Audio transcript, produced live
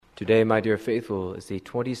Today, my dear faithful, is the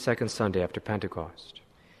 22nd Sunday after Pentecost.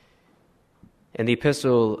 And the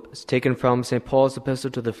epistle is taken from St. Paul's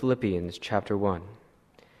epistle to the Philippians, chapter 1.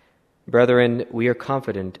 Brethren, we are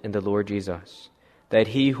confident in the Lord Jesus, that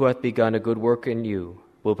he who hath begun a good work in you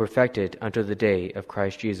will perfect it unto the day of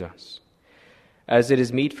Christ Jesus. As it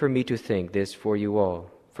is meet for me to think this for you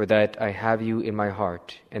all, for that I have you in my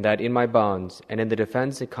heart, and that in my bonds and in the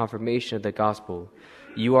defense and confirmation of the gospel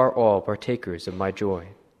you are all partakers of my joy.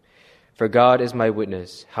 For God is my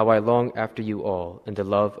witness, how I long after you all in the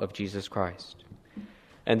love of Jesus Christ.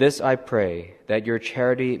 And this I pray, that your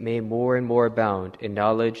charity may more and more abound in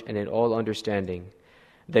knowledge and in all understanding,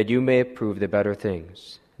 that you may approve the better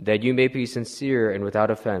things, that you may be sincere and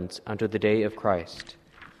without offense unto the day of Christ,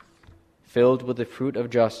 filled with the fruit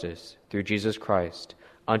of justice through Jesus Christ,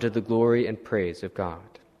 unto the glory and praise of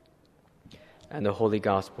God. And the Holy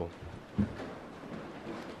Gospel.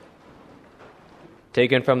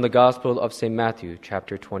 Taken from the Gospel of St. Matthew,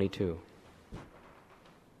 chapter 22.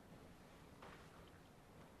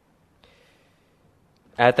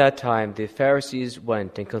 At that time the Pharisees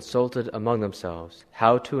went and consulted among themselves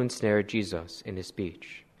how to ensnare Jesus in his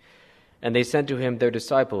speech. And they sent to him their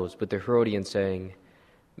disciples with the Herodians, saying,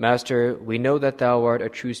 Master, we know that thou art a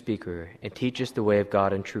true speaker, and teachest the way of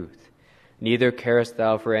God in truth. Neither carest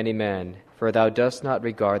thou for any man, for thou dost not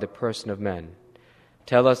regard the person of men.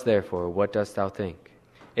 Tell us, therefore, what dost thou think?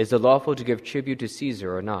 Is it lawful to give tribute to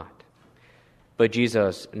Caesar or not? But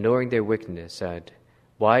Jesus, knowing their wickedness, said,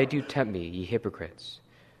 Why do you tempt me, ye hypocrites?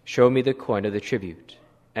 Show me the coin of the tribute.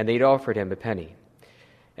 And they offered him a penny.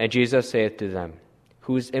 And Jesus saith to them,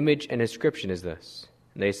 Whose image and inscription is this?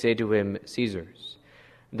 And they say to him, Caesar's.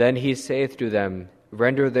 Then he saith to them,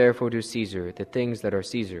 Render therefore to Caesar the things that are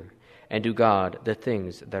Caesar, and to God the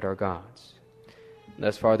things that are God's.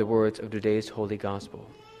 Thus far the words of today's Holy Gospel.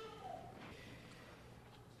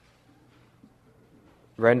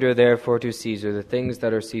 Render therefore to Caesar the things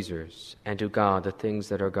that are Caesar's, and to God the things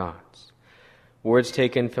that are God's. Words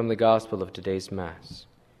taken from the Gospel of today's Mass.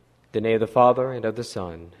 In the name of the Father, and of the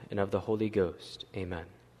Son, and of the Holy Ghost. Amen.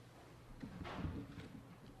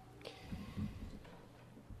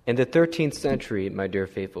 In the 13th century, my dear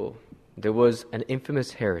faithful, there was an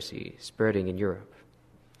infamous heresy spreading in Europe.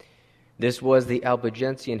 This was the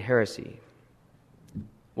Albigensian heresy.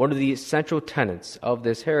 One of the central tenets of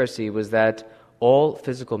this heresy was that all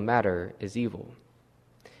physical matter is evil.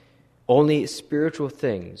 Only spiritual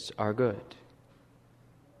things are good.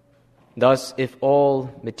 Thus, if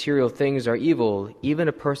all material things are evil, even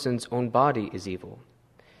a person's own body is evil.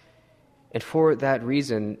 And for that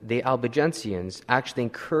reason, the Albigensians actually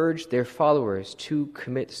encouraged their followers to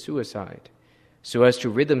commit suicide so as to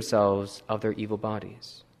rid themselves of their evil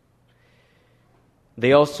bodies.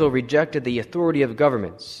 They also rejected the authority of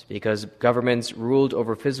governments because governments ruled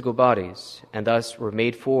over physical bodies and thus were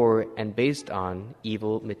made for and based on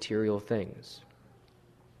evil material things.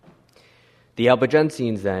 The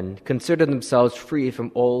Albigensians then considered themselves free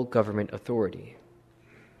from all government authority.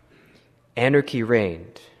 Anarchy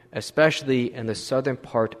reigned, especially in the southern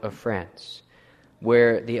part of France,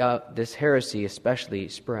 where this heresy especially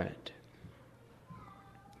spread.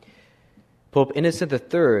 Pope Innocent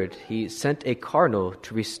III, he sent a cardinal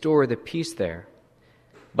to restore the peace there,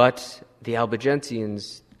 but the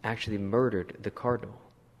Albigensians actually murdered the cardinal.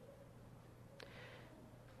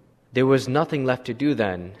 There was nothing left to do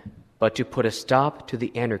then but to put a stop to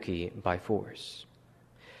the anarchy by force.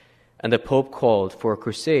 And the Pope called for a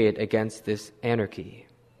crusade against this anarchy.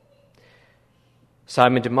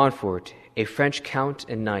 Simon de Montfort, a French count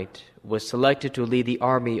and knight, was selected to lead the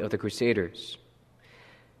army of the Crusaders.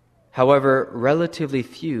 However, relatively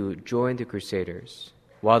few joined the Crusaders,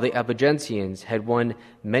 while the Albigensians had won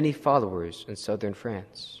many followers in southern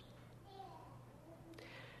France.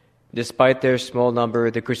 Despite their small number,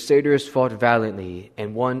 the Crusaders fought valiantly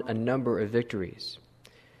and won a number of victories.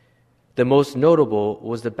 The most notable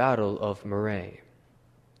was the Battle of Muret.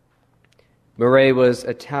 Muret was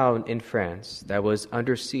a town in France that was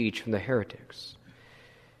under siege from the heretics.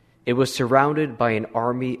 It was surrounded by an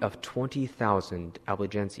army of 20,000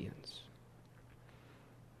 Albigensians.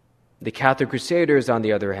 The Catholic Crusaders, on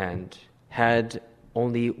the other hand, had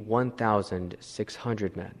only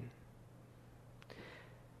 1,600 men.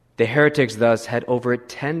 The heretics thus had over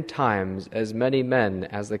 10 times as many men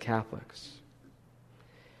as the Catholics.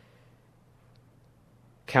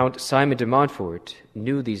 Count Simon de Montfort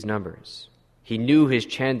knew these numbers. He knew his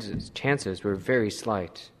chances were very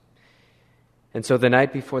slight. And so the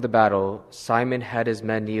night before the battle, Simon had his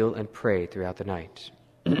men kneel and pray throughout the night.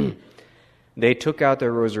 They took out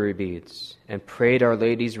their rosary beads and prayed Our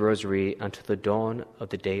Lady's rosary until the dawn of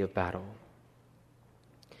the day of battle.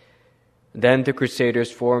 Then the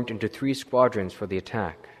Crusaders formed into 3 squadrons for the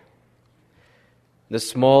attack. The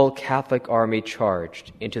small Catholic army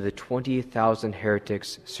charged into the 20,000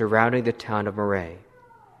 heretics surrounding the town of Moray,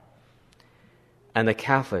 and the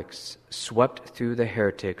Catholics swept through the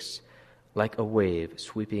heretics like a wave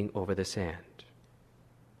sweeping over the sand.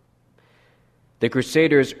 The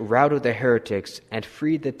Crusaders routed the heretics and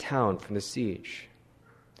freed the town from the siege.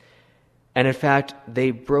 And in fact,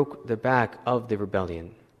 they broke the back of the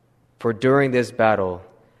rebellion, for during this battle,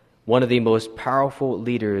 one of the most powerful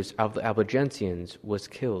leaders of the Albigensians was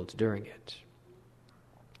killed during it.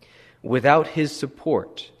 Without his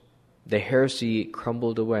support, the heresy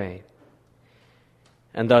crumbled away,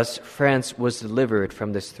 and thus France was delivered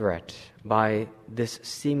from this threat by this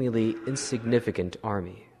seemingly insignificant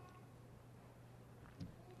army.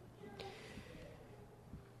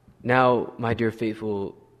 Now, my dear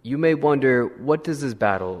faithful, you may wonder, what does this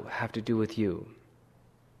battle have to do with you?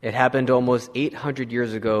 It happened almost 800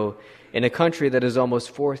 years ago in a country that is almost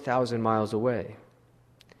 4,000 miles away.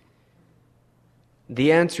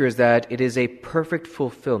 The answer is that it is a perfect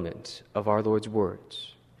fulfillment of our Lord's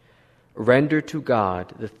words. Render to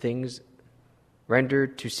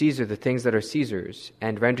Caesar the things that are Caesar's,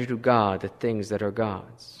 and render to God the things that are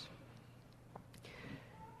God's.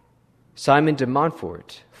 Simon de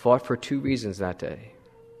Montfort fought for 2 reasons that day.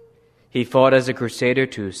 He fought as a crusader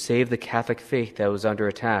to save the Catholic faith that was under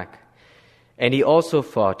attack, and he also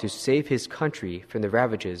fought to save his country from the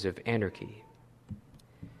ravages of anarchy.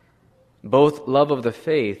 Both love of the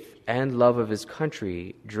faith and love of his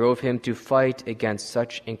country drove him to fight against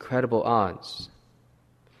such incredible odds.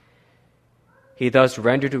 He thus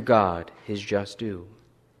rendered to God his just due,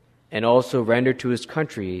 and also rendered to his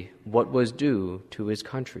country what was due to his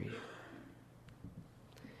country.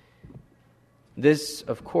 This,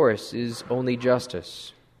 of course, is only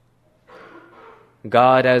justice.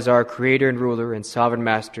 God, as our creator and ruler and sovereign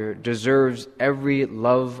master, deserves every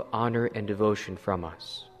love, honor, and devotion from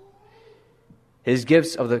us. His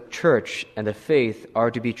gifts of the church and the faith are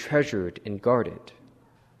to be treasured and guarded.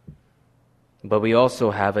 But we also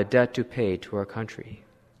have a debt to pay to our country.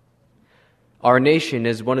 Our nation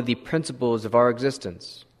is one of the principles of our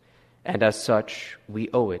existence, and as such, we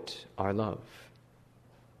owe it our love.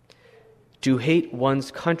 To hate one's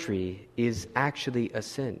country is actually a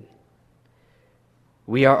sin.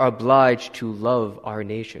 We are obliged to love our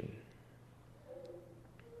nation.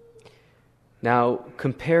 Now,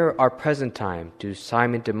 compare our present time to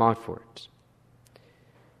Simon de Montfort.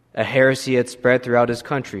 A heresy had spread throughout his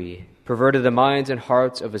country, perverted the minds and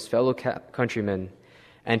hearts of his fellow countrymen,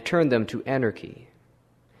 and turned them to anarchy.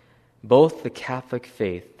 Both the Catholic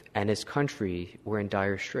faith and his country were in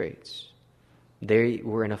dire straits. They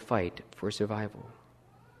were in a fight for survival.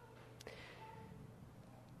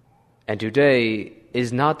 And today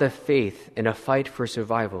is not the faith in a fight for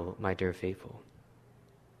survival, my dear faithful.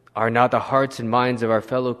 Are not the hearts and minds of our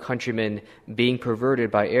fellow countrymen being perverted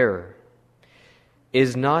by error?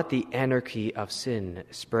 Is not the anarchy of sin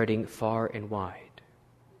spreading far and wide?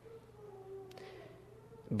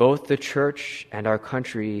 Both the church and our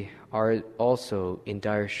country are also in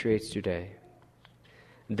dire straits today.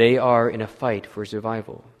 They are in a fight for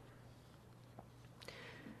survival.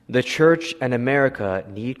 The church and America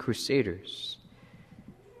need crusaders.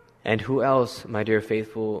 And who else, my dear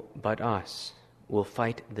faithful, but us, will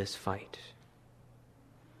fight this fight?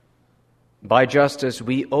 By justice,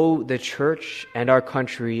 we owe the church and our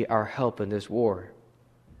country our help in this war.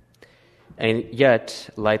 And yet,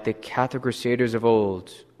 like the Catholic crusaders of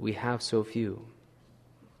old, we have so few.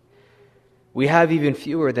 We have even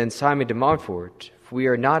fewer than Simon de Montfort. We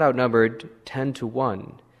are not outnumbered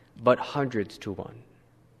 10-1, but hundreds to 1.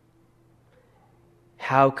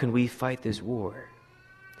 How can we fight this war?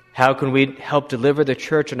 How can we help deliver the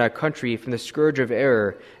church and our country from the scourge of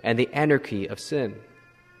error and the anarchy of sin?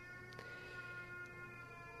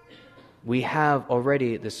 We have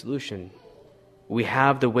already the solution. We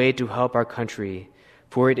have the way to help our country,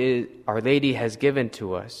 for it is Our Lady has given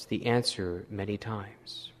to us the answer many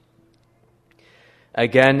times.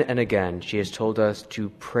 Again and again, she has told us to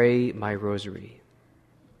pray my rosary.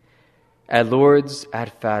 At Lourdes,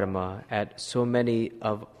 at Fatima, at so many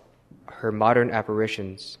of her modern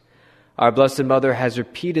apparitions, our Blessed Mother has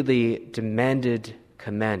repeatedly demanded,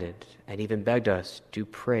 commanded, and even begged us to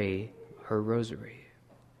pray her rosary.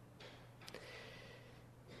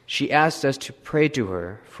 She asks us to pray to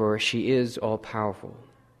her, for she is all-powerful.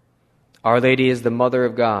 Our Lady is the Mother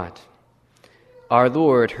of God. Our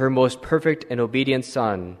Lord, her most perfect and obedient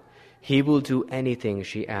Son, he will do anything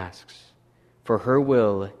she asks, for her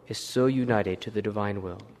will is so united to the divine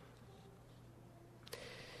will.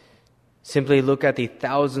 Simply look at the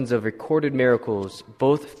thousands of recorded miracles,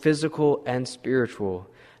 both physical and spiritual,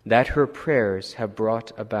 that her prayers have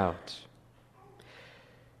brought about.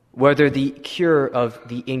 Whether the cure of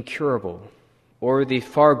the incurable, or the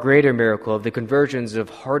far greater miracle of the conversions of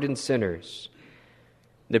hardened sinners,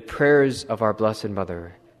 the prayers of our Blessed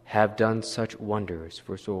Mother have done such wonders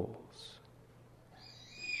for souls.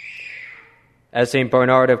 As St.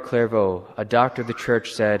 Bernard of Clairvaux, a doctor of the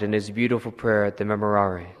Church, said in his beautiful prayer at the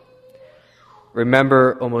Memorare,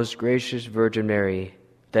 "Remember, O most gracious Virgin Mary,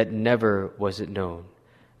 that never was it known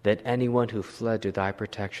that anyone who fled to thy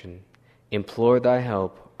protection, implored thy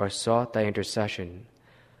help, or sought thy intercession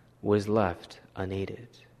was left unaided."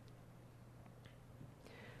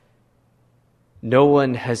 No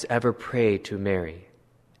one has ever prayed to Mary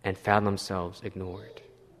and found themselves ignored.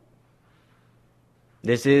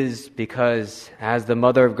 This is because, as the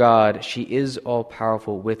Mother of God, she is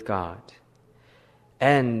all-powerful with God,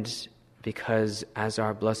 and because, as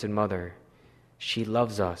our Blessed Mother, she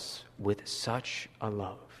loves us with such a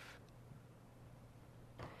love.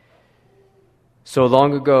 So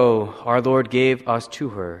long ago, our Lord gave us to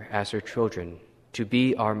her as her children, to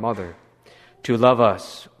be our mother, to love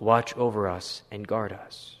us, watch over us, and guard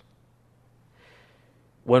us.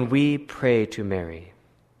 When we pray to Mary,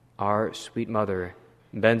 our sweet mother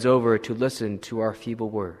bends over to listen to our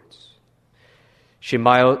feeble words. She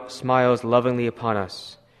smiles lovingly upon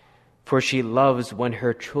us, for she loves when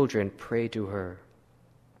her children pray to her.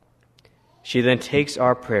 She then takes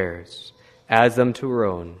our prayers, adds them to her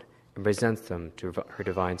own, and presents them to her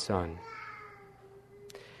divine Son.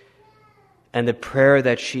 And the prayer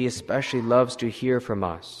that she especially loves to hear from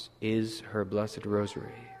us is her Blessed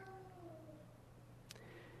Rosary.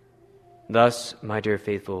 Thus, my dear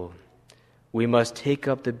faithful, we must take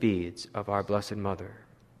up the beads of our Blessed Mother.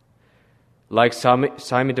 Like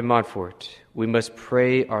Simon de Montfort, we must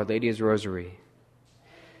pray Our Lady's Rosary.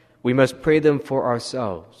 We must pray them for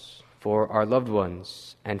ourselves, for our loved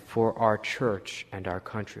ones, and for our church and our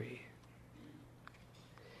country.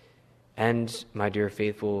 And, my dear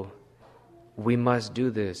faithful, we must do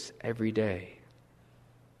this every day.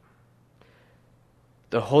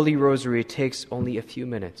 The Holy Rosary takes only a few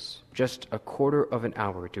minutes, just a quarter of an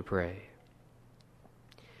hour to pray.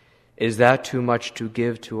 Is that too much to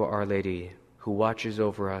give to Our Lady, who watches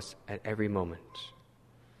over us at every moment?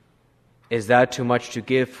 Is that too much to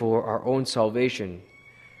give for our own salvation,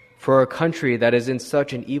 for a country that is in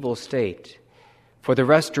such an evil state, for the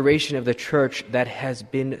restoration of the Church that has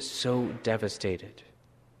been so devastated?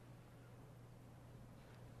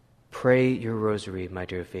 Pray your rosary, my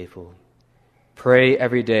dear faithful. Pray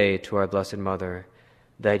every day to our Blessed Mother,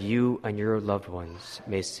 that you and your loved ones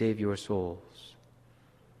may save your souls.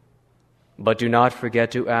 But do not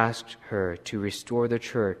forget to ask her to restore the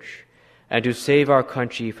Church and to save our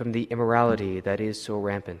country from the immorality that is so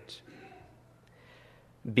rampant.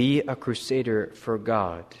 Be a crusader for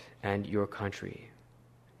God and your country.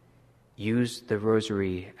 Use the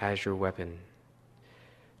rosary as your weapon.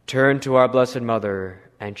 Turn to our Blessed Mother,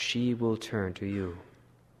 and she will turn to you.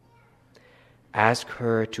 Ask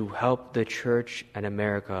her to help the Church and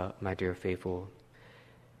America, my dear faithful,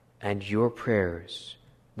 and your prayers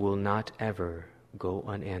will not ever go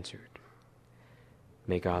unanswered.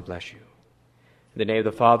 May God bless you. In the name of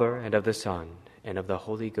the Father, and of the Son, and of the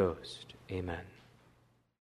Holy Ghost. Amen.